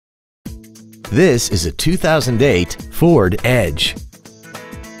This is a 2008 Ford Edge.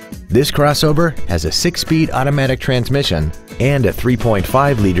 This crossover has a 6-speed automatic transmission and a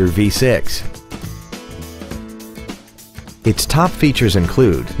 3.5-liter V6. Its top features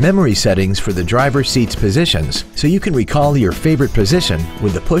include memory settings for the driver's seat's positions, so you can recall your favorite position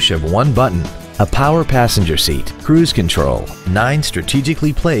with the push of one button, a power passenger seat, cruise control, 9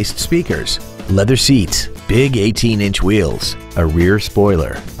 strategically placed speakers, leather seats, big 18-inch wheels, a rear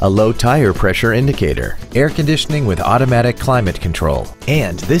spoiler, a low tire pressure indicator, air conditioning with automatic climate control,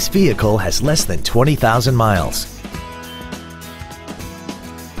 and this vehicle has less than 20,000 miles.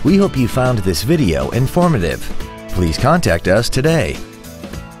 We hope you found this video informative. Please contact us today.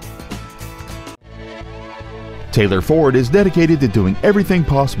 Taylor Ford is dedicated to doing everything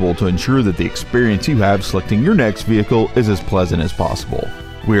possible to ensure that the experience you have selecting your next vehicle is as pleasant as possible.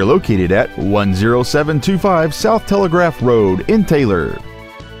 We are located at 10725 South Telegraph Road in Taylor.